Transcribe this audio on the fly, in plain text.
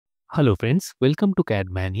Hello friends, welcome to CAD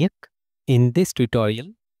Maniac. In this tutorial,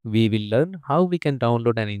 we will learn how we can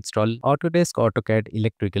download and install Autodesk AutoCAD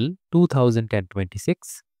Electrical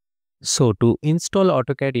 2026. So to install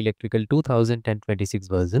AutoCAD Electrical 2026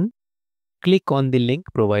 version, click on the link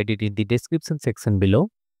provided in the description section below.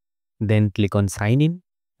 Then click on sign in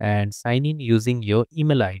and sign in using your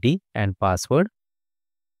email ID and password.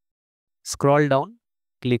 Scroll down,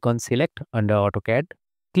 click on select under AutoCAD,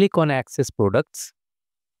 click on access products.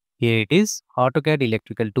 Here it is, AutoCAD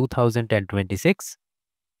Electrical 2026.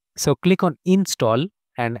 So click on install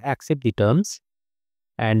and accept the terms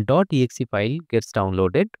and .exe file gets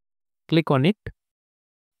downloaded. Click on it,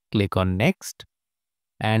 click on next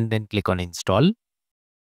and then click on install.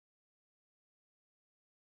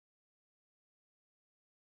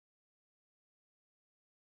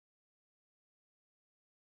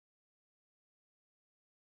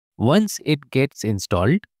 Once it gets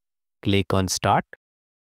installed, click on start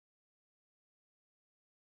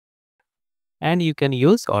and you can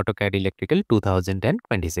use AutoCAD Electrical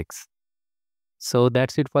 2026. So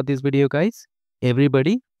that's it for this video guys.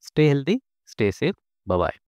 Everybody stay healthy, stay safe. Bye-bye.